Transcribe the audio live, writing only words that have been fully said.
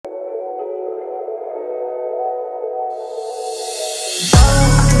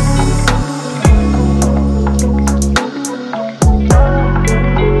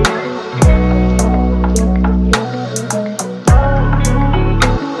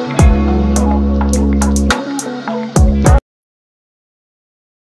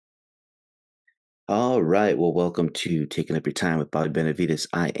right. Well, welcome to Taking Up Your Time with Bobby Benavides.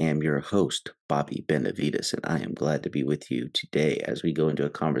 I am your host, Bobby Benavides, and I am glad to be with you today as we go into a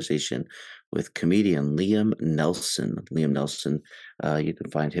conversation with comedian Liam Nelson. Liam Nelson, you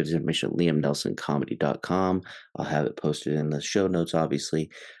can find his information at liamnelsoncomedy.com. I'll have it posted in the show notes, obviously.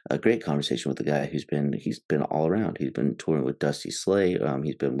 A great conversation with the guy he's been all around. He's been touring with Dusty Slay.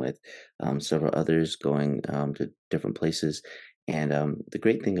 He's been with several others going to different places. And the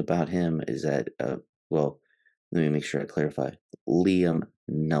great thing about him is that well, let me make sure I clarify. Liam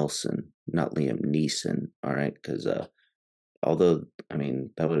Nelson, not Liam Neeson. All right, because although I mean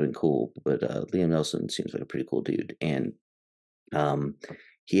that would have been cool, but Liam Nelson seems like a pretty cool dude, and um,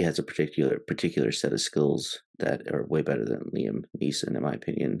 he has a particular set of skills that are way better than Liam Neeson, in my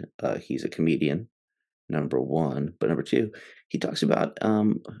opinion. He's a comedian, number one, but number two, he talks about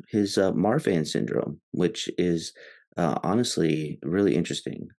his Marfan syndrome, which is honestly really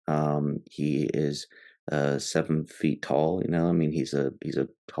interesting. He is 7 feet tall. I mean, he's a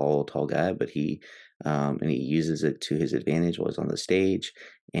tall guy, but he uses it to his advantage while he's on the stage,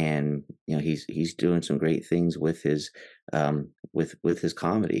 and he's doing some great things with his with his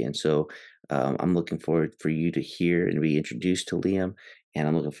comedy, and so I'm looking forward for you to hear and be introduced to Liam, and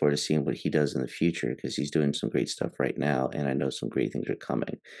I'm looking forward to seeing what he does in the future because he's doing some great stuff right now, and I know some great things are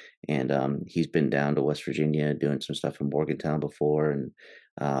coming. And he's been down to West Virginia doing some stuff in Morgantown before, and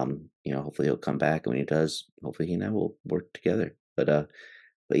hopefully he'll come back. And when he does, hopefully he and I will work together. But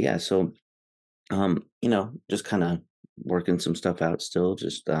yeah, so just kind of working some stuff out still.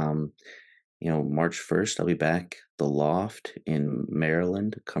 Just March 1st, I'll be back the Loft in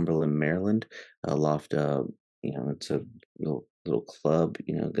Maryland, Cumberland, Maryland. Loft, it's a little club,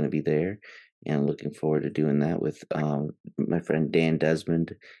 going to be there, and looking forward to doing that with my friend Dan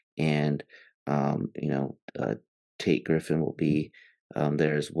Desmond, and um, you know, uh, Tate Griffin will be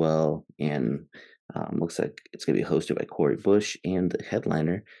there as well, and looks like it's going to be hosted by Corey Bush, and the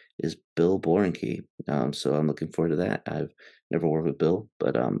headliner is Bill Borenke. So I'm looking forward to that. I've never worked with Bill,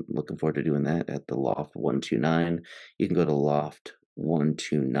 but I'm looking forward to doing that at the Loft 129. You can go to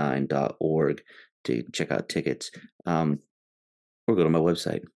loft129.org to check out tickets, or go to my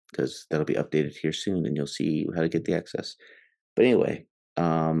website because that'll be updated here soon, and you'll see how to get the access. But anyway,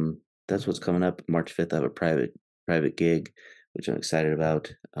 that's what's coming up. March 5th, I have a private gig, which I'm excited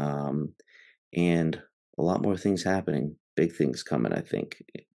about, and a lot more things happening. Big things coming, I think,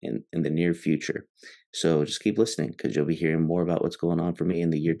 in the near future. So just keep listening because you'll be hearing more about what's going on for me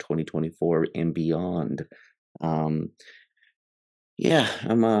in the year 2024 and beyond. Um, yeah,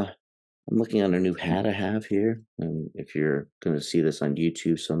 I'm looking at a new hat I have here. And if you're going to see this on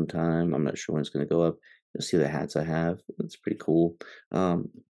YouTube sometime, I'm not sure when it's going to go up. You'll see the hats I have. It's pretty cool. Um,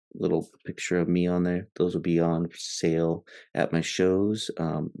 Little picture of me on there. Those will be on sale at my shows.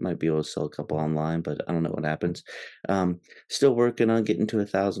 Might be able to sell a couple online, but I don't know what happens. Um, Still working on getting to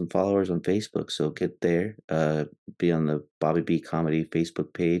 1,000 followers on Facebook, so get there. Be on the Bobby B Comedy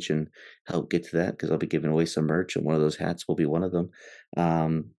Facebook page and help get to that because I'll be giving away some merch, and one of those hats will be one of them.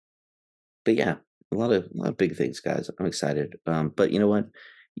 Um, but yeah, a lot of big things, guys. I'm excited. But you know what?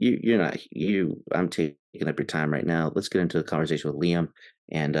 You're not you. I'm taking up your time right now. Let's get into the conversation with Liam,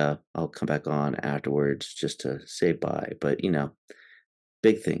 and I'll come back on afterwards just to say bye. But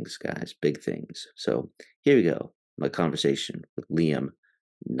big things, guys, big things. So here we go. My conversation with Liam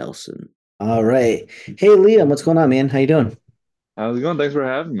Nelson. All right. Hey, Liam, what's going on, man? How you doing? How's it going? Thanks for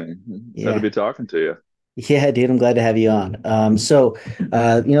having me. Glad to Yeah. be talking to you. Yeah, dude, I'm glad to have you on.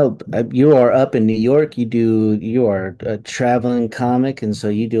 You are up in New York. You are a traveling comic, and so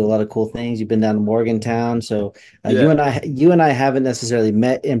you do a lot of cool things. You've been down to Morgantown. So, Yeah. you and I haven't necessarily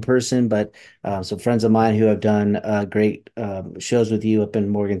met in person, but some friends of mine who have done great shows with you up in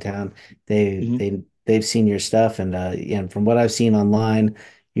Morgantown, hmm they've seen your stuff, and from what I've seen online,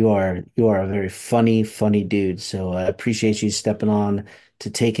 you are a very funny dude. So I appreciate you stepping on to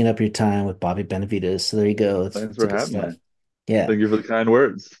taking up your time with Bobby Benavides. So there you go. Thanks It's a for good having stuff. me. Yeah. Thank you for the kind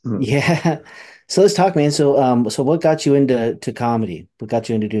words. Yeah. So let's talk, man. So what got you into comedy? What got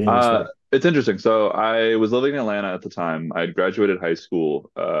you into doing this work? It's interesting. So I was living in Atlanta at the time. I had graduated high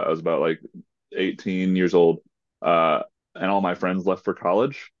school. I was about like 18 years old, uh, and all my friends left for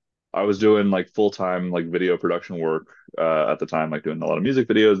college. I was doing like full-time like video production work at the time, like doing a lot of music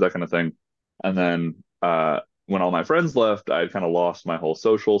videos, that kind of thing. And then when all my friends left, I had kind of lost my whole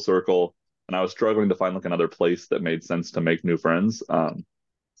social circle, and I was struggling to find like another place that made sense to make new friends.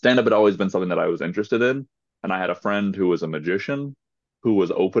 Stand-up had always been something that I was interested in, and I had a friend who was a magician who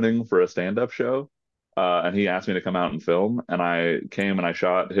was opening for a stand-up show. And he asked me to come out and film, and I came and I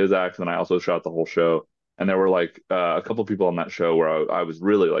shot his act, and I also shot the whole show. And there were like a couple people on that show where I was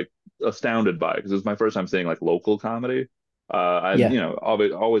really like astounded by because it was my first time seeing like local comedy. I Yeah.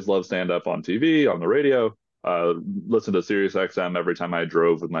 always loved stand up on TV, on the radio. Uh, Listened to Sirius XM every time I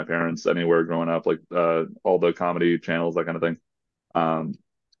drove with my parents anywhere growing up, like all the comedy channels, that kind of thing. Um,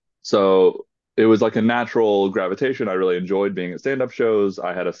 so it was like a natural gravitation. I really enjoyed being at stand-up shows.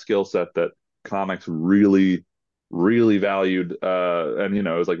 I had a skill set that comics really, really valued. And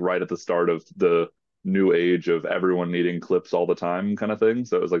it was like right at the start of the new age of everyone needing clips all the time kind of thing.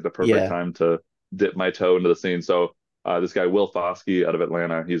 So it was like the perfect Yeah. time to dip my toe into the scene. So this guy, Will Foskey out of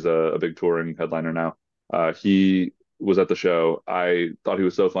Atlanta, he's a big touring headliner now. He was at the show. I thought he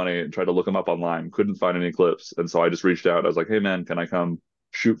was so funny and tried to look him up online, couldn't find any clips. And so I just reached out. I was like, hey man, can I come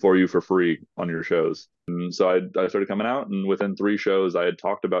shoot for you for free on your shows? And so I started coming out, and within 3 shows, I had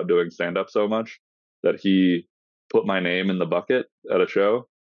talked about doing stand up so much that he put my name in the bucket at a show.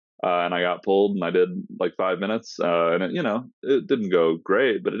 And I got pulled, and I did like 5 minutes, and it didn't go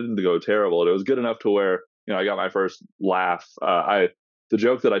great, but it didn't go terrible. It was good enough to where I got my first laugh. I The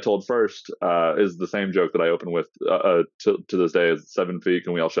joke that I told first is the same joke that I open with to this day is 7 feet.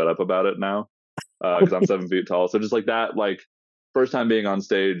 Can we all shut up about it now? Because I'm 7 feet tall. So just like that, like first time being on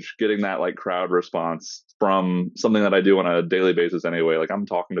stage, getting that like crowd response from something that I do on a daily basis anyway. Like I'm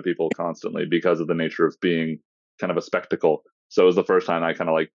talking to people constantly because of the nature of being kind of a spectacle. So it was the first time I kind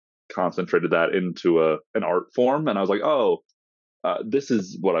of like concentrated that into an art form, and I was like, oh, this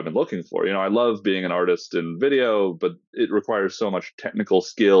is what I've been looking for. I love being an artist in video, but it requires so much technical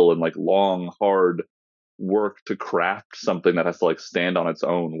skill and like long, hard work to craft something that has to like stand on its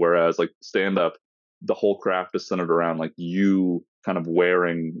own. Whereas like stand up, the whole craft is centered around like you kind of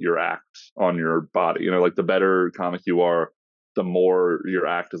wearing your act on your body. Like the better comic you are, the more your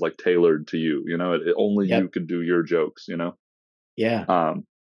act is like tailored to you. Only you Yep. could do your jokes. Yeah. Um,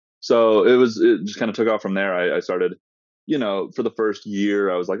 so it just kind of took off from there. I started, for the first year,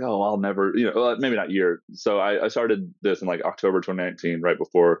 I was like, oh, I'll never, well, maybe not year. So I started this in like October 2019, right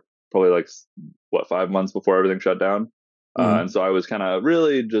before, probably like, what, 5 months before everything shut down. Hmm. And so I was kind of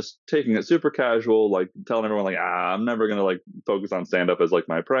really just taking it super casual, like telling everyone like, I'm never going to like focus on stand up as like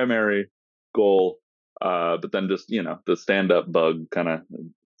my primary goal. But then just, the stand up bug kind of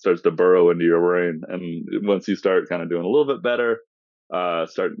starts to burrow into your brain. And once you start kind of doing a little bit better,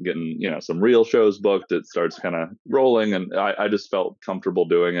 start getting some real shows booked, it starts kind of rolling, and I just felt comfortable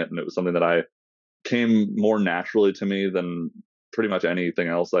doing it, and it was something that I came more naturally to me than pretty much anything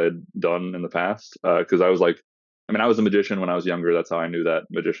else I had done in the past. Because I was like, I mean, I was a magician when I was younger. That's how I knew that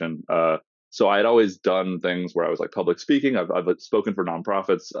magician. So I had always done things where I was like public speaking. I've spoken for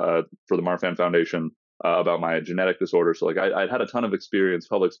nonprofits, for the Marfan Foundation, about my genetic disorder. So like I'd had a ton of experience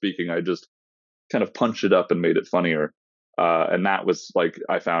public speaking. I just kind of punched it up and made it funnier. And that was like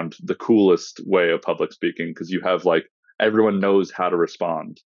I found the coolest way of public speaking, because you have like everyone knows how to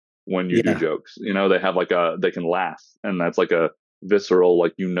respond when you do Yeah. jokes. They have like they can laugh, and that's like a visceral,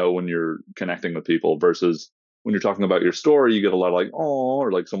 like when you're connecting with people, versus when you're talking about your story, you get a lot of like oh,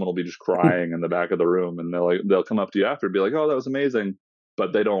 or like someone will be just crying in the back of the room, and they'll come up to you after and be like, oh, that was amazing,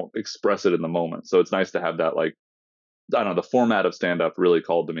 but they don't express it in the moment. So it's nice to have that, like, I don't know, the format of stand up really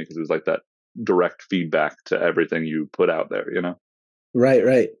called to me because it was like that direct feedback to everything you put out there. Right.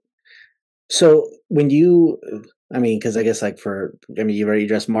 Right. So when you, I mean, because I guess like I mean, you've already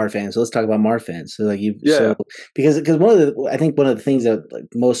addressed Marfan, so let's talk about Marfan. So like Yeah. because I think one of the things that like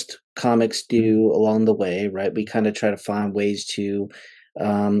most comics do along the way, right? We kind of try to find ways to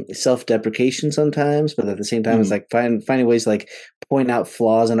self-deprecation sometimes, but at the same time, it's Hmm. like finding ways to, like point out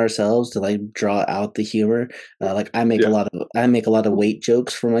flaws in ourselves to like draw out the humor. Like Yeah. I make a lot of weight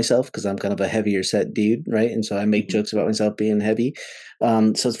jokes for myself because I'm kind of a heavier set dude, right? And so I make Hmm. jokes about myself being heavy.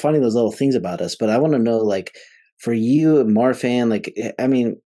 So it's finding those little things about us. But I want to know, like, for you, Marfan, like, I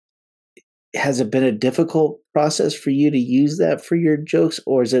mean, has it been a difficult process for you to use that for your jokes,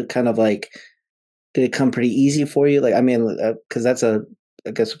 or is it kind of like, did it come pretty easy for you? Like, I mean, because I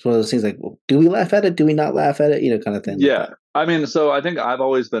guess it's one of those things like, well, do we laugh at it? Do we not laugh at it? Kind of thing like Yeah. that. I mean, so I think I've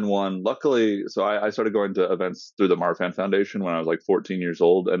always been one. Luckily, so I started going to events through the Marfan Foundation when I was like 14 years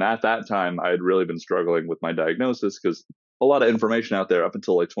old. And at that time, I had really been struggling with my diagnosis because a lot of information out there up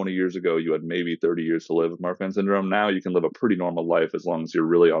until like 20 years ago, you had maybe 30 years to live with Marfan syndrome. Now you can live a pretty normal life as long as you're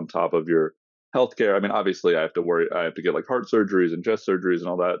really on top of your healthcare. I mean, obviously, I have to get like heart surgeries and chest surgeries and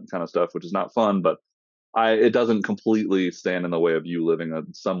all that kind of stuff, which is not fun, but it doesn't completely stand in the way of you living a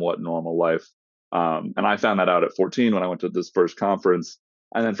somewhat normal life. And I found that out at 14 when I went to this first conference.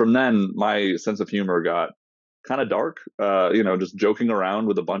 And then from then, my sense of humor got kind of dark, just joking around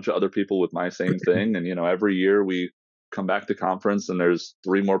with a bunch of other people with my same thing. And, every year we come back to conference and there's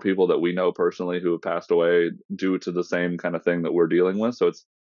 3 more people that we know personally who have passed away due to the same kind of thing that we're dealing with. So it's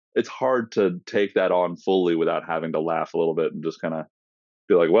it's hard to take that on fully without having to laugh a little bit and just kind of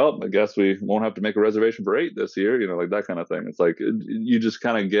be like, well, I guess we won't have to make a reservation for 8 this year, like that kind of thing. It's like you just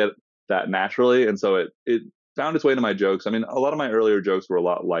kind of get that naturally, and so it found its way into my jokes. I mean, a lot of my earlier jokes were a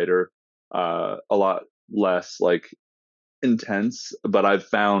lot lighter, a lot less like intense, but I've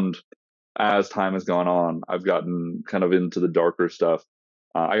found as time has gone on, I've gotten kind of into the darker stuff.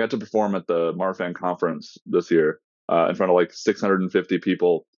 I got to perform at the Marfan conference this year in front of like 650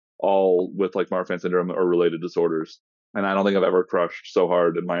 people, all with like Marfan syndrome or related disorders. And I don't think I've ever crushed so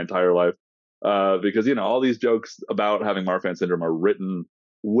hard in my entire life because, all these jokes about having Marfan syndrome are written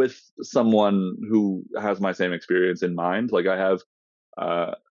with someone who has my same experience in mind. Like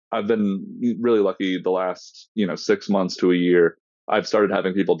uh, I've been really lucky the last, 6 months to a year. I've started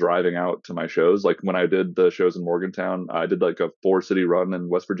having people driving out to my shows. Like when I did the shows in Morgantown, I did like a 4 city run in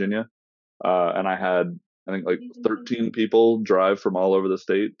West Virginia. And I had, I think, like 13 people drive from all over the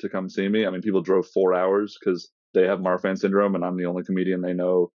state to come see me. I mean, people drove 4 hours because they have Marfan syndrome, and I'm the only comedian they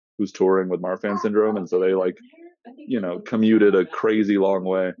know who's touring with Marfan syndrome. And so they like, commuted a crazy long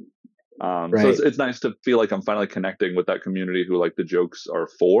way. So Right. it's nice to feel like I'm finally connecting with that community who like the jokes are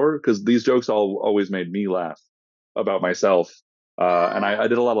for, because these jokes all always made me laugh about myself. And I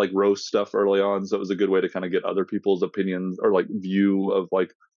did a lot of like roast stuff early on, so it was a good way to kind of get other people's opinions or like view of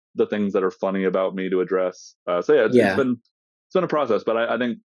like the things that are funny about me to address. So yeah, Yeah. it's been a process, but I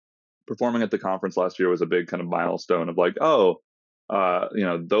think performing at the conference last year was a big kind of milestone of like, oh,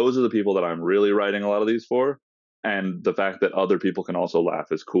 those are the people that I'm really writing a lot of these for, and the fact that other people can also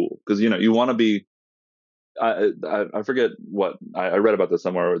laugh is cool because you want to be. I forget what I read about this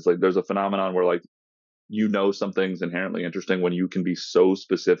somewhere. It's like there's a phenomenon where like something's inherently interesting when you can be so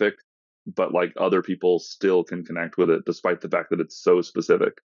specific, but like other people still can connect with it despite the fact that it's so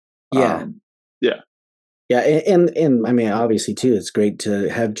specific. Yeah. Um, yeah, Yeah. And I mean, obviously too, it's great to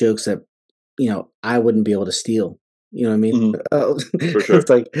have jokes that, I wouldn't be able to steal. You know what I mean? hmm for It's sure.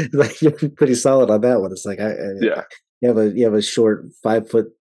 like you're pretty solid on that one. It's like Yeah, you have a short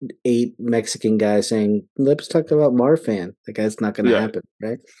 5'8" Mexican guy saying, "Let's talk about Marfan." Like that's not going to yeah, happen,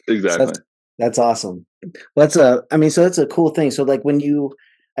 right? So exactly. that's awesome. Well, I mean, so that's a cool thing. So like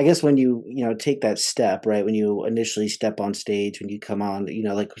I guess when you take that step, right? When you initially step on stage, when you come on,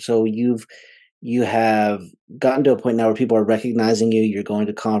 like so you have gotten to a point now where people are recognizing you. You're going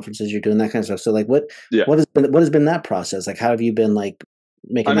to conferences. You're doing that kind of stuff. So like, what Yeah. what has been that process? Like, how have you been like I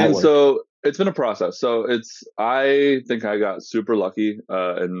making that mean, work? so it's been a process. So I think I got super lucky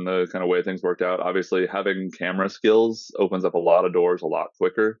in the kind of way things worked out. Obviously, having camera skills opens up a lot of doors a lot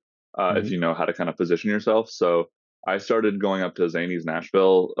quicker if Mhm. you know how to kind of position yourself. So I started going up to Zany's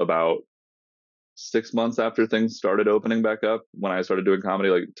Nashville about 6 months after things started opening back up. When I started doing comedy,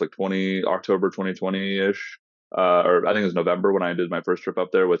 like it's like October 2020 ish, or I think it was November when I did my first trip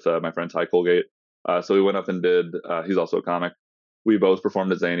up there with my friend Ty Colgate. So we went up and did. He's also a comic. We both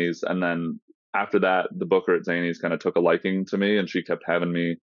performed at Zany's, and then after that, the booker at Zany's kind of took a liking to me, and she kept having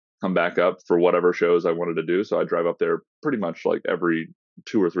me come back up for whatever shows I wanted to do. So I drive up there pretty much like every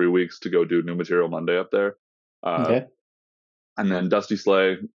 2 or 3 weeks to go do New Material Monday up there. Uh, Okay. and then Dusty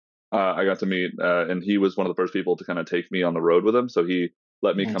Slay, I got to meet, and he was one of the first people to kind of take me on the road with him. So he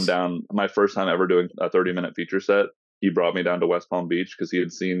let me come Nice. down. My first time ever doing a 30-minute feature set, he brought me down to West Palm Beach because he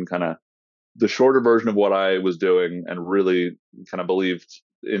had seen kind of the shorter version of what I was doing and really kind of believed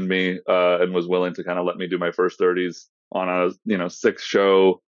in me and was willing to kind of let me do my first 30s on a 6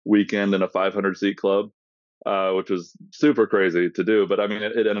 show weekend in a 500 seat club, which was super crazy to do. But I mean,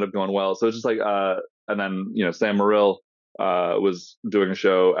 it ended up going well. So it's just like, and then Sam Morrill was doing a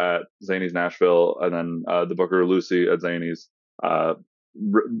show at Zany's Nashville, and then the Booker Lucy at Zany's.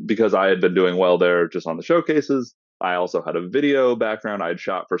 Because I had been doing well there just on the showcases. I also had a video background. I had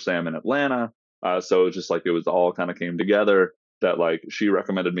shot for Sam in Atlanta. So it was just like it was all kind of came together that like she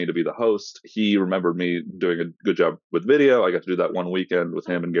recommended me to be the host. He remembered me doing a good job with video. I got to do that one weekend with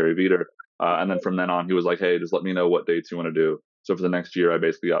him and Gary Veter. And then from then on, he was like, hey, just let me know what dates you want to do. So for the next year, I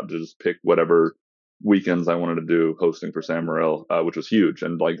basically got to just pick whatever weekends I wanted to do hosting for Sam Morril, which was huge.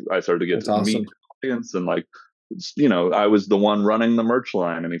 And like I started to get That's to meet awesome. the audience and like I was the one running the merch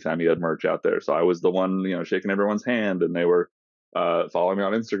line anytime he had merch out there. So I was the one, shaking everyone's hand, and they were following me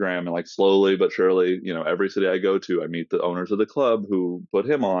on Instagram. And like slowly but surely, every city I go to, I meet the owners of the club who put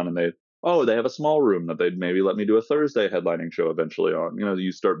him on, and they have a small room that they'd maybe let me do a Thursday headlining show eventually on.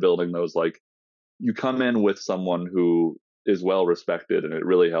 You start building those, like, you come in with someone who is well respected, and it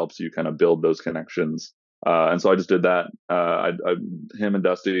really helps you kind of build those connections. And so I just did that. Him and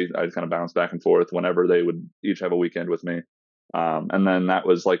Dusty, I'd kind of bounce back and forth whenever they would each have a weekend with me. And then that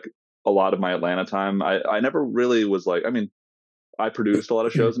was like a lot of my Atlanta time. I never really was like, I mean, I produced a lot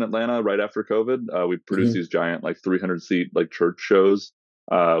of shows in Atlanta right after COVID. We produced Mhm. these giant, like 300 seat, like church shows,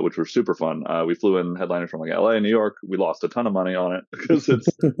 which were super fun. We flew in headliners from like LA, New York. We lost a ton of money on it because it's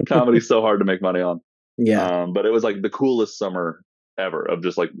comedy's so hard to make money on. Yeah. But it was like the coolest summer ever of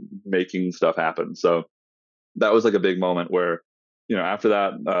just like making stuff happen. So that was like a big moment where, after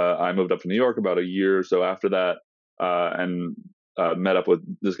that, I moved up to New York about a year or so after that, and met up with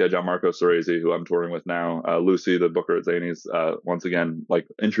this guy, John Marco Cerezi, who I'm touring with now. Lucy, the booker at Zanies, once again, like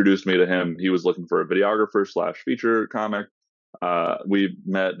introduced me to him. He was looking for a videographer slash feature comic. We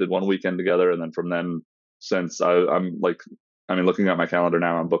met, did one weekend together. And then from then, since I'm like, I mean, looking at my calendar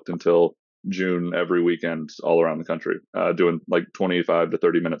now, I'm booked until June every weekend all around the country, doing like 25 to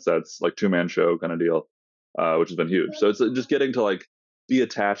 30-minute sets, like two-man show kind of deal, which has been huge. So it's just getting to like be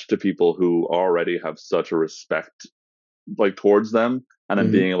attached to people who already have such a respect like towards them, and then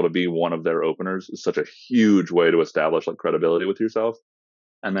Mhm. being able to be one of their openers is such a huge way to establish like credibility with yourself.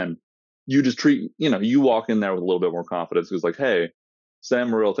 And then you just you walk in there with a little bit more confidence because like, hey, Sam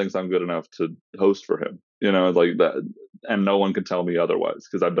Morril thinks I'm good enough to host for him, like that, and no one can tell me otherwise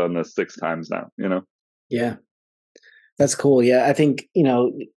because I've done this 6 times now. Yeah. That's cool. Yeah, I think,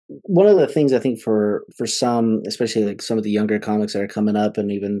 one of the things I think for some, especially like some of the younger comics that are coming up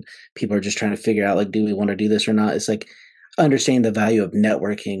and even people are just trying to figure out like, do we want to do this or not? It's like understanding the value of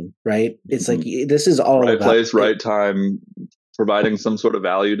networking, right? It's like Mhm. this is all Right about place, it. right time, providing some sort of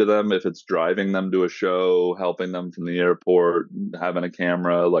value to them. If it's driving them to a show, helping them from the airport, having a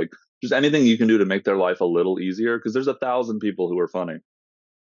camera, like just anything you can do to make their life a little easier. Because there's 1,000 people who are funny,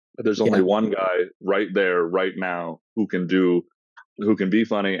 but there's only Yeah. one guy right there, right now, who can be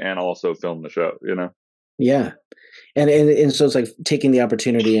funny and also film the show. Yeah. And so it's like taking the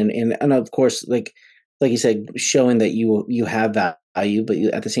opportunity and of course like you said, showing that you have value, but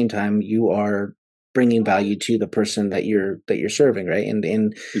at the same time you are bringing value to the person that you're serving, right? And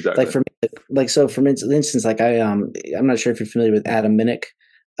like Exactly. for me, like so for instance, like I'm not sure if you're familiar with Adam Minnick.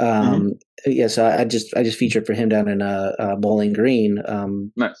 Hmm. Um, yeah, so I just featured for him down in Bowling Green,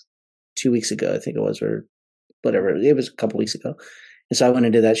 Nice. 2 weeks ago, I think it was, or whatever. It was a couple weeks ago. And so I went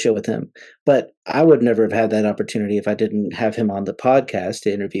and did that show with him. But I would never have had that opportunity if I didn't have him on the podcast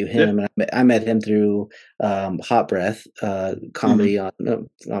to interview Yeah. him. And I met him through Hot Breath Hmm. comedy on Joel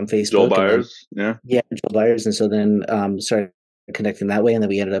Facebook, and then Byers. Yeah. yeah, Joel Byers, and so then started connecting that way, and then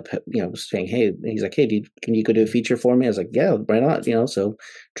we ended up saying, hey, he's like, hey, can you go do a feature for me? I was like, yeah, why not? So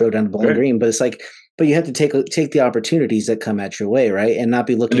drove down to Bowling Great. Green, but it's like, but you have to take the opportunities that come at your way, right, and not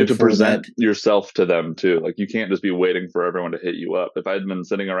be And you looking have to for that. present yourself to them too. Like you can't just be waiting for everyone to hit you up. If I'd been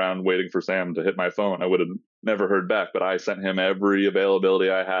sitting around waiting for Sam to hit my phone, I would have never heard back. But I sent him every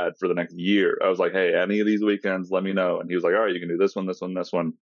availability I had for the next year. I was like, hey, any of these weekends, let me know. And he was like, all right, you can do this one, this one, this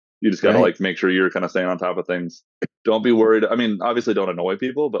one. You just got to Right. like make sure you're kind of staying on top of things. Don't be worried. I mean, obviously don't annoy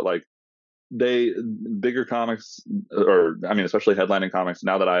people, but like they bigger comics, or I mean especially headlining comics,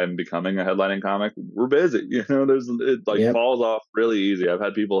 now that I am becoming a headlining comic, we're busy. There's it like Yep. falls off really easy. I've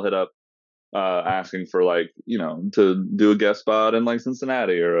had people hit up asking for like to do a guest spot in like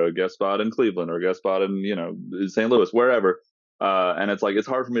Cincinnati or a guest spot in Cleveland or a guest spot in St. Louis, wherever, and it's like it's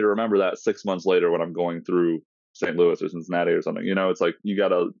hard for me to remember that 6 months later when I'm going through St. Louis or Cincinnati or something. It's like you got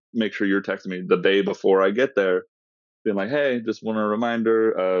to make sure you're texting me the day before I get there, being like, hey, just want a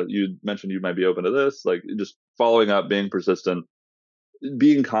reminder, you mentioned you might be open to this, like just following up, being persistent,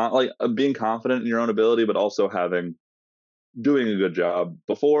 being confident in your own ability, but also doing a good job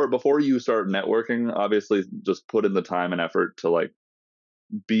before you start networking. Obviously just put in the time and effort to like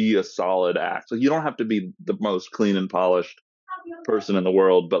be a solid act. Like you don't have to be the most clean and polished person in the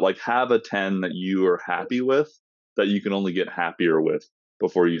world, but like have a 10 that you are happy with, that you can only get happier with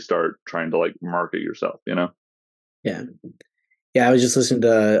before you start trying to like market yourself. Yeah. Yeah, I was just listening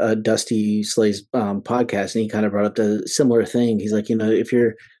to Dusty Slay's podcast, and he kind of brought up the similar thing. He's like,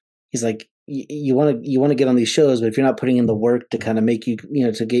 he's like, you want to get on these shows, but if you're not putting in the work to kind of make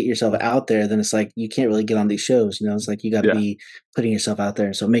to get yourself out there, then it's like you can't really get on these shows. It's like you got to Yeah. be putting yourself out there,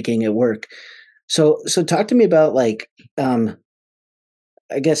 and so making it work. So talk to me about like,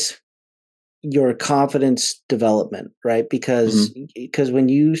 I guess your confidence development, right? Hmm. Because when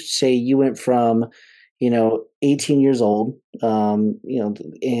you say you went from 18 years old,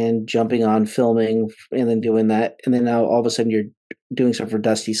 and jumping on filming and then doing that, and then now all of a sudden you're doing stuff for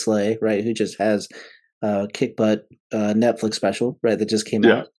Dusty Slay, right? Who just has Kick Butt Netflix special, right? That just came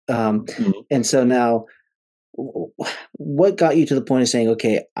Yeah. out. Hmm. And so now, what got you to the point of saying,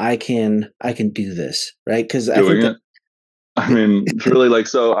 okay, I can do this, right? Because I Doing think that it. I mean, truly, like,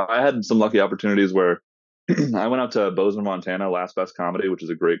 so I had some lucky opportunities where I went out to Bozeman, Montana, Last Best Comedy, which is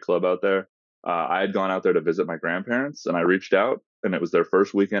a great club out there. I had gone out there to visit my grandparents, and I reached out, and it was their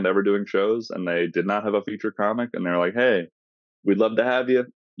first weekend ever doing shows, and they did not have a feature comic, and they're like, "Hey, we'd love to have you.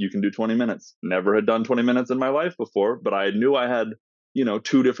 You can do 20 minutes." Never had done 20 minutes in my life before, but I knew I had,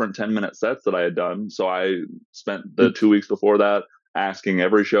 two different 10-minute sets that I had done. So I spent the 2 weeks before that asking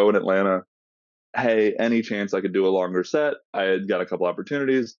every show in Atlanta, hey, any chance I could do a longer set? I had got a couple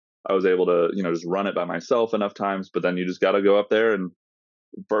opportunities. I was able to, just run it by myself enough times, but then you just got to go up there. And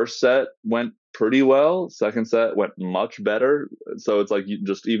first set went pretty well. Second set went much better. So it's like you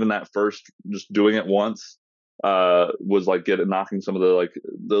just even that first, just doing it once, was like knocking some of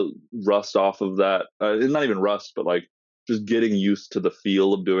the rust off of that. Not even rust, but like just getting used to the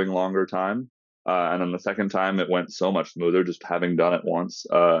feel of doing longer time. And then the second time it went so much smoother just having done it once.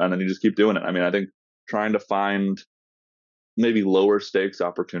 And then you just keep doing it. I mean, I think trying to find maybe lower stakes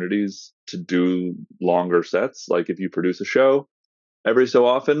opportunities to do longer sets. Like if you produce a show, every so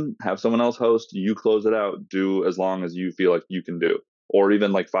often have someone else host, you close it out, do as long as you feel like you can do, or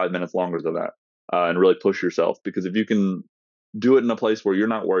even like 5 minutes longer than that, and really push yourself. Because if you can do it in a place where you're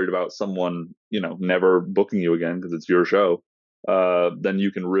not worried about someone, never booking you again because it's your show, then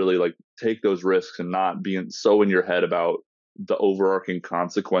you can really like take those risks and not being so in your head about the overarching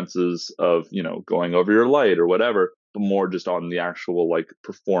consequences of, going over your light or whatever, but more just on the actual like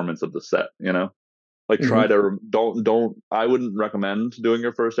performance of the set. Like try Mhm. to don't I wouldn't recommend doing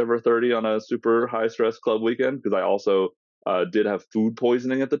your first ever 30 on a super high stress club weekend, because I also did have food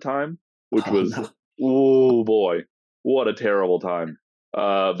poisoning at the time, which Oh was, no. oh boy, what a terrible time.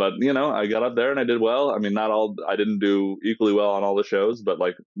 But I got up there and I did well. I mean, not all, I didn't do equally well on all the shows, but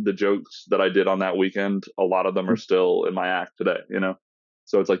like the jokes that I did on that weekend, a lot of them are still in my act today.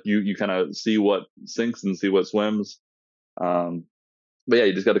 So it's like you kind of see what sinks and see what swims. um but yeah,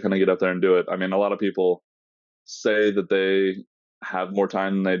 you just got to kind of get up there and do it. I mean, a lot of people say that they have more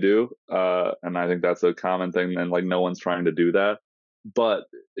time than they do, and I think that's a common thing. And like, no one's trying to do that. But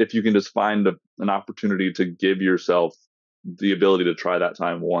if you can just find an opportunity to give yourself the ability to try that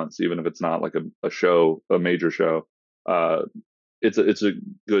time once, even if it's not like a show, a major show, uh, it's a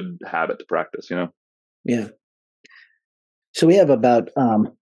good habit to practice. Yeah. So we have about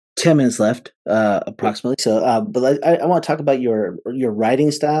 10 minutes left, Yep. approximately. So, but I want to talk about your writing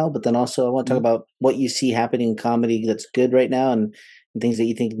style, but then also I want to talk Mhm. about what you see happening in comedy that's good right now, and things that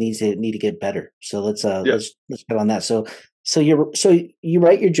you think need to get better. So Yeah. let's get on that. So you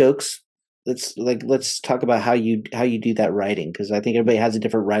write your jokes. Let's talk about how you do that writing, because I think everybody has a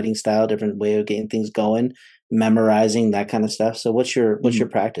different writing style, different way of getting things going, memorizing that kind of stuff. So what's Mhm. your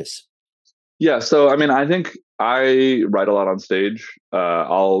practice? Yeah, so I mean, I think I write a lot on stage.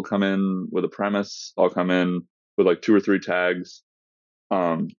 I'll come in with a premise. I'll come in with like two or three tags,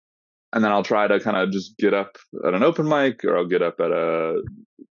 um, and then I'll try to kind of just get up at an open mic, or I'll get up at a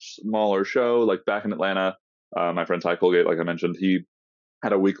smaller show. Like back in Atlanta, my friend Ty Colgate, like I mentioned, he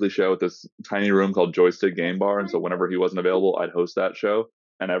had a weekly show at this tiny room called Joystick Game Bar, and so whenever he wasn't available, I'd host that show,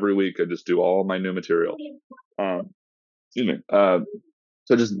 and every week I just do all my new material. Um, excuse me.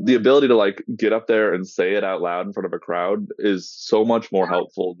 So just the ability to like get up there and say it out loud in front of a crowd is so much more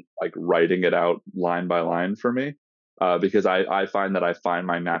helpful than like writing it out line by line for me. Because I find that I find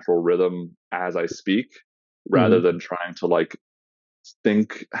my natural rhythm as I speak, rather Hmm. than trying to like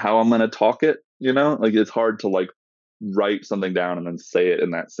think how I'm going to talk it. Like it's hard to like write something down and then say it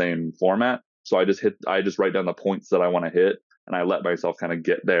in that same format. So I just write down the points that I want to hit, and I let myself kind of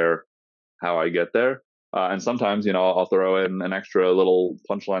get there how I get there. And sometimes, I'll throw in an extra little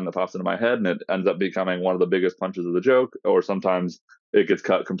punchline that pops into my head, and it ends up becoming one of the biggest punches of the joke. Or sometimes it gets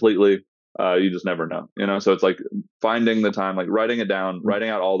cut completely. You just never know. So it's like finding the time, like writing it down, writing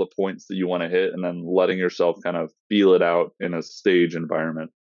out all the points that you want to hit, and then letting yourself kind of feel it out in a stage environment,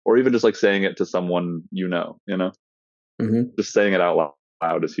 or even just like saying it to someone. Hmm. Just saying it out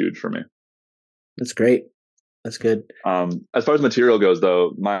loud is huge for me. That's great. That's good. As far as material goes,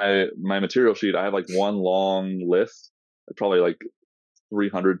 though, my material sheet, I have like one long list, probably like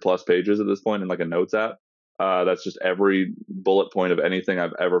 300 plus pages at this point in like a notes app. That's just every bullet point of anything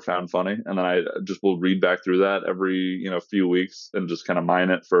I've ever found funny, and then I just will read back through that every few weeks and just kind of mine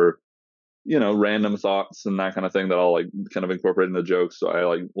it for random thoughts and that kind of thing that I'll like kind of incorporate in the jokes. So I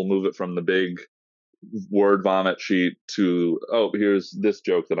like will move it from the big word vomit sheet to, oh, here's this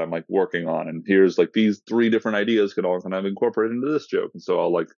joke that I'm like working on, and here's like these three different ideas could all kind of incorporate into this joke. And so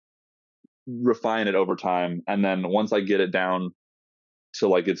I'll like refine it over time, and then once I get it down to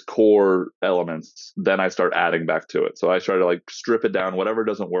like its core elements, then I start adding back to it. So I try to like strip it down, whatever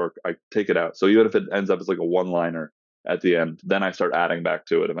doesn't work I take it out. So even if it ends up as like a one liner at the end, then I start adding back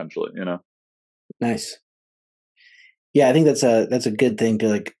to it eventually. Nice. Yeah, I think that's a good thing to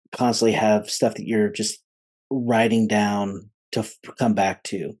like constantly have stuff that you're just writing down to come back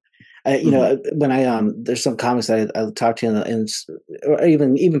to. Hmm. When there's some comics that I talk to, or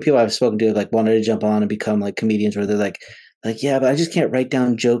even people I've spoken to, like wanted to jump on and become like comedians, where they're like, yeah, but I just can't write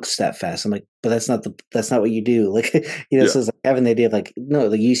down jokes that fast. I'm like, but that's not what you do. Like, Yeah. so it's like having the idea of like, no,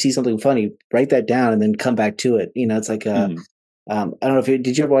 like you see something funny, write that down and then come back to it. It's like, Hmm. I don't know if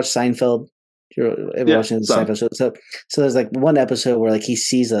did you ever watch Seinfeld? Did you ever Yeah. watching the Some. Seinfeld show? So there's like one episode where like he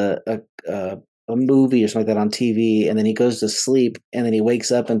sees a movie or something like that on TV, and then he goes to sleep, and then he wakes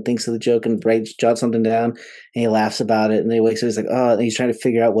up and thinks of the joke and jots something down, and he laughs about it, and then he wakes up, he's like, oh, and he's trying to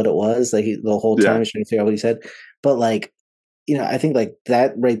figure out what it was, like the whole time Yeah. he's trying to figure out what he said, but like I think like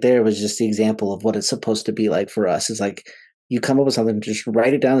that right there was just the example of what it's supposed to be like for us. Is like you come up with something, just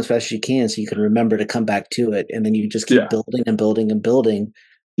write it down as fast as you can, so you can remember to come back to it, and then you just keep Yeah. building and building and building.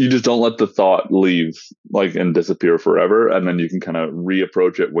 You just don't let the thought leave like and disappear forever, and then you can kind of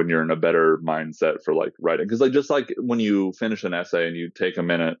reapproach it when you're in a better mindset for like writing, because like just like when you finish an essay and you take a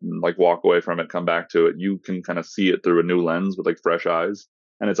minute and like walk away from it, come back to it, you can kind of see it through a new lens with like fresh eyes.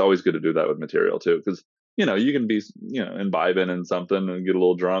 And it's always good to do that with material too, because you can be imbibing in something and get a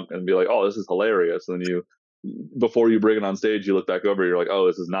little drunk and be like, oh, this is hilarious, and then you, before you bring it on stage, you look back over, you're like, oh,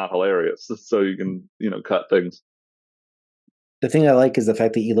 this is not hilarious. So you can cut things. The thing I like is the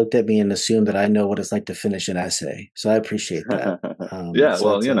fact that you looked at me and assumed that I know what it's like to finish an essay. So I appreciate that. Yeah, So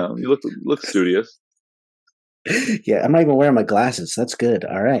well, it's you look studious. yeah, I'm not even wearing my glasses. That's good.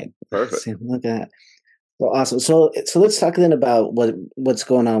 All right. Perfect. See, look at that. Well, awesome. So let's talk then about what's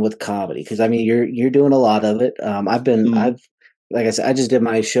going on with comedy, because I mean you're doing a lot of it. Mhm. I've like I said, I just did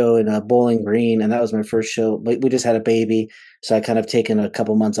my show in Bowling Green, and that was my first show. But we just had a baby, so I kind of taken a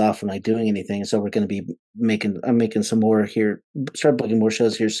couple months off from like doing anything. So we're going to be I'm making some more here, start booking more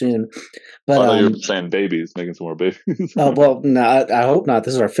shows here soon. But Oh, I thought you were saying babies, making some more babies. oh well, no, I hope not.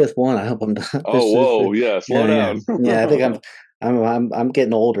 This is our fifth one. I hope I'm not. Oh, This is whoa, yeah, slow yeah, yeah, down. yeah. I think I'm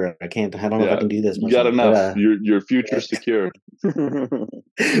getting older. I can't. I don't know if I Yeah, can do this you much got longer. But enough. Your future's secure.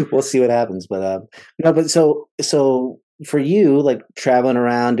 we'll see what happens. But no. But so for you, like traveling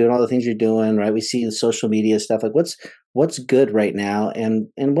around, doing all the things you're doing, right? We see the social media stuff. Like what's good right now, and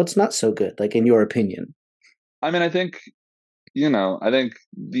what's not so good, like in your opinion. I mean, I think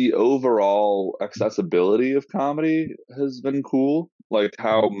the overall accessibility of comedy has been cool. Like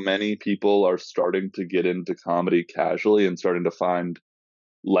how many people are starting to get into comedy casually and starting to find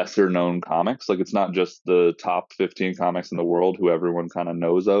lesser known comics. Like it's not just the top 15 comics in the world who everyone kind of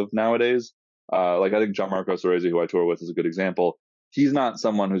knows of nowadays. Like I think John Marcos Arezzi, who I tour with, is a good example. He's not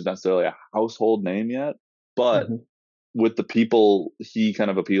someone who's necessarily a household name yet, but Hmm. with the people he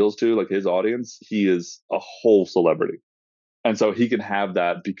kind of appeals to, like his audience, he is a whole celebrity. And so he can have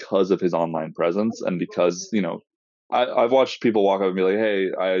that because of his online presence, and because I've watched people walk up and be like, "Hey,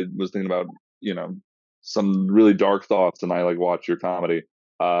 I was thinking about you know some really dark thoughts, and I like watch your comedy."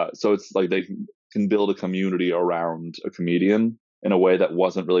 So it's like they can build a community around a comedian in a way that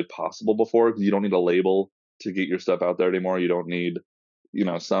wasn't really possible before, because you don't need a label to get your stuff out there anymore. You don't need you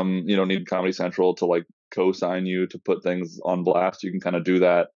don't need Comedy Central to like co-sign you to put things on blast. You can kind of do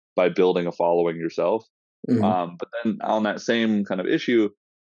that by building a following yourself. Hmm. But then on that same kind of issue,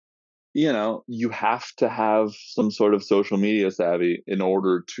 you have to have some sort of social media savvy in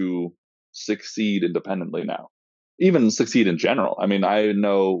order to succeed independently now, even succeed in general. I mean, I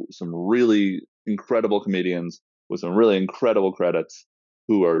know some really incredible comedians with some really incredible credits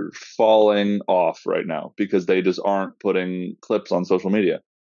who are falling off right now because they just aren't putting clips on social media.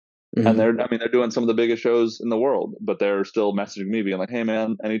 And Hmm. they're doing some of the biggest shows in the world, but they're still messaging me being like, "Hey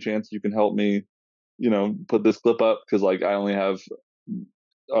man, any chance you can help me put this clip up, because like I only have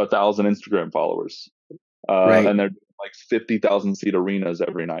 1,000 Instagram followers, Right. and they're like 50,000 seat arenas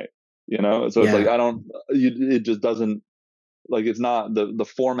every night. So it's like Yeah. I don't, it just doesn't, like it's not the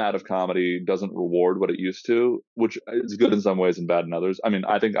format of comedy doesn't reward what it used to, which is good in some ways and bad in others. I mean,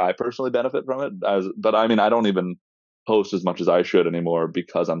 I think I personally benefit from it, but I mean, I don't even post as much as I should anymore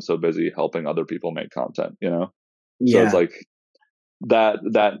because I'm so busy helping other people make content. So it's Yeah. like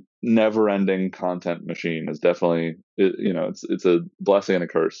that never ending content machine is definitely it's a blessing and a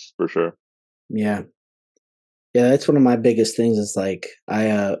curse for sure. Yeah. Yeah, that's one of my biggest things is like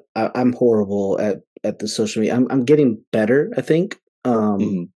I'm horrible at the social media. I'm getting better, I think.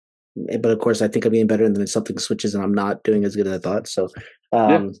 Hmm. But of course I think I'm getting better and then something switches and I'm not doing as good as I thought. So Yeah.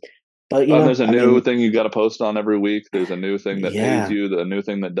 um but There's a I new mean, thing you got to post on every week. There's a new thing that pays yeah. you, a new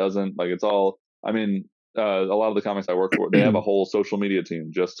thing that doesn't. Like it's all, I mean, a lot of the comics I work for, they have a whole social media team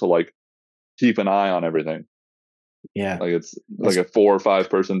just to like keep an eye on everything. Yeah. Like it's like That's a 4 or 5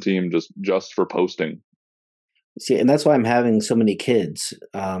 person team just for posting. See, and that's why I'm having so many kids.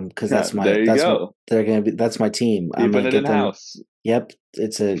 Because Yeah, there you that's what go. they're gonna be. That's my team. I'm Keeping gonna it get in them. house. Yep,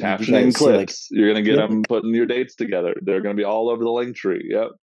 it's a you Captioning guys see like clips. You're gonna get yep. them putting your dates together. They're gonna be all over the link tree. Yep,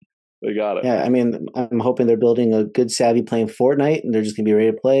 they got it. Yeah, I mean, I'm hoping they're building a good savvy playing Fortnite, and they're just gonna be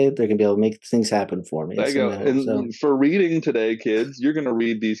ready to play. They're gonna be able to make things happen for me. There you It's go. gonna hope so. And for reading today, kids, you're gonna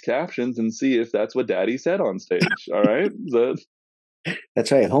read these captions and see if that's what Daddy said on stage. All right.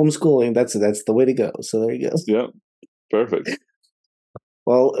 That's right. Homeschooling. That's the way to go. So there you go. Yep. Perfect.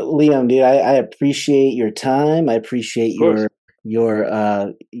 Well, Liam, dude, I appreciate your time. I appreciate Of course.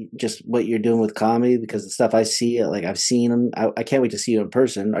 your just what you're doing with comedy because the stuff I see, like I've seen them. I can't wait to see you in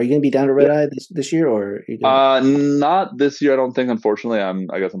person. Are you gonna be down to Red Yeah. Eye this year, or are you gonna? Not this year, I don't think. Unfortunately,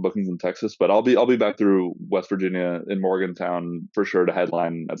 I got some bookings in Texas, but I'll be back through West Virginia in Morgantown for sure to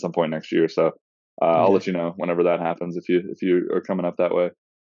headline at some point next year. So I'll Okay. let you know whenever that happens if you are coming up that way.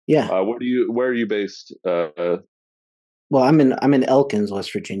 Yeah. Where are you based? Well, I'm in Elkins,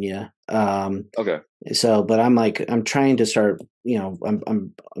 West Virginia. Okay. So, but I'm trying to start.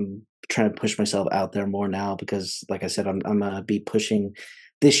 I'm trying to push myself out there more now because, like I said, I'm gonna be pushing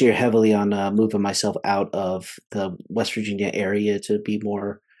this year heavily on moving myself out of the West Virginia area to be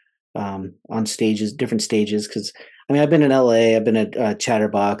more on stages, different stages. Because I mean, I've been in LA, I've been at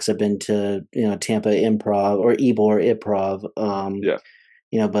Chatterbox, I've been to Tampa Improv or Ybor Improv. Yeah.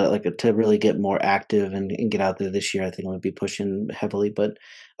 But like to really get more active and get out there this year, I think I'm gonna be pushing heavily.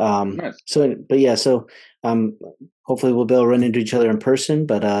 Nice. But yeah, so um, hopefully we'll be able to run into each other in person.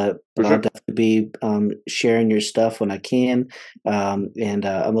 For But I'll sure. definitely be sharing your stuff when I can, and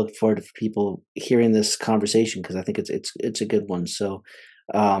I'm looking forward to people hearing this conversation because I think it's a good one. So,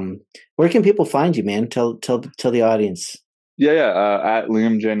 where can people find you, man? Tell the audience. Yeah. At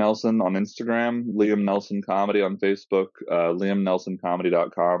Liam J Nelson on Instagram, Liam Nelson Comedy on Facebook,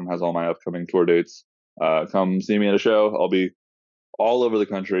 liamnelsоncomedy.com has all my upcoming tour dates. Come see me at a show. I'll be all over the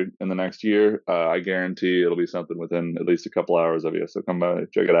country in the next year. I guarantee it'll be something within at least a couple hours of you. So come by,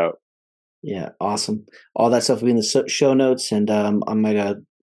 check it out. Yeah, awesome. All that stuff will be in the show notes, and I might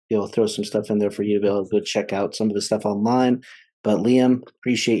be able to throw some stuff in there for you to be able to go check out some of the stuff online. But Liam,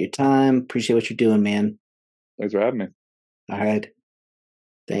 appreciate your time. Appreciate what you're doing, man. Thanks for having me. All right,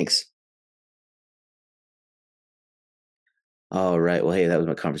 thanks. All right. Well, hey, that was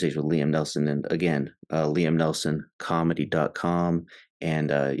my conversation with Liam Nelson. And again, liamnelsoncomedy.com.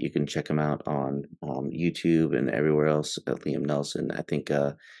 And you can check him out on YouTube and everywhere else at Liam Nelson. I think,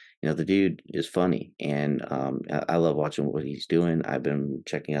 the dude is funny. And I love watching what he's doing. I've been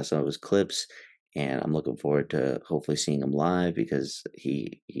checking out some of his clips. And I'm looking forward to hopefully seeing him live because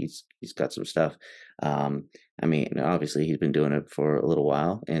he's got some stuff. Um, I mean, obviously he's been doing it for a little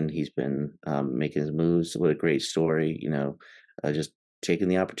while, and he's been making his moves. What a great story, just taking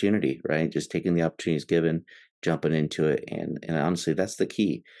the opportunity, right? Just taking the opportunities given, jumping into it, and honestly, that's the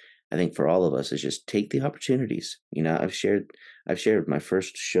key. I think for all of us is just take the opportunities. I've shared my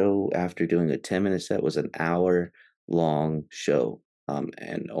first show after doing a 10-minute set was an hour long show,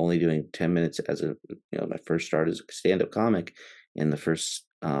 and only doing 10 minutes as my first start as a stand up comic in the first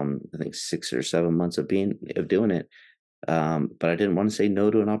I think 6 or 7 months of doing it. But I didn't want to say no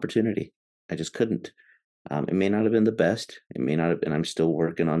to an opportunity. I just couldn't. It may not have been the best. It may not have been. I'm still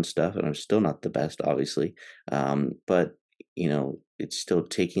working on stuff, and I'm still not the best, obviously. But it's still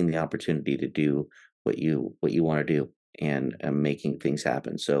taking the opportunity to do what you want to do and making things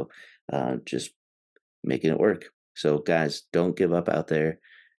happen. So, just making it work. So, guys, don't give up out there.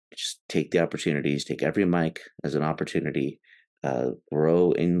 Just take the opportunities. Take every mic as an opportunity.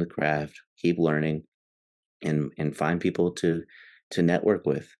 Grow in the craft. Keep learning, and find people to network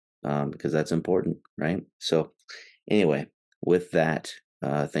with, because that's important, right? So anyway, with that,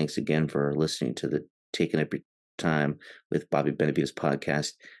 thanks again for listening to the Taking Up Your Time with Bobby Benavides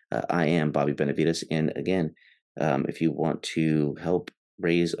podcast. I am Bobby Benavides, and again, if you want to help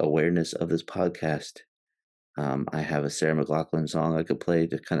raise awareness of this podcast, I have a Sarah McLachlan song I could play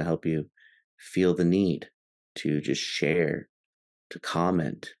to kind of help you feel the need to just share, to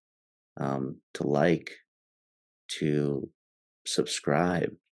comment, to like, to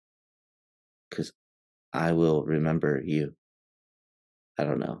subscribe, because I will remember you. I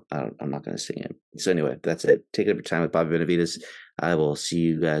don't know. I'm not going to sing it. So anyway, that's it. Take up your time with Bobby Benavides. I will see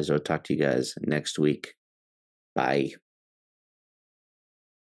you guys or talk to you guys next week. Bye.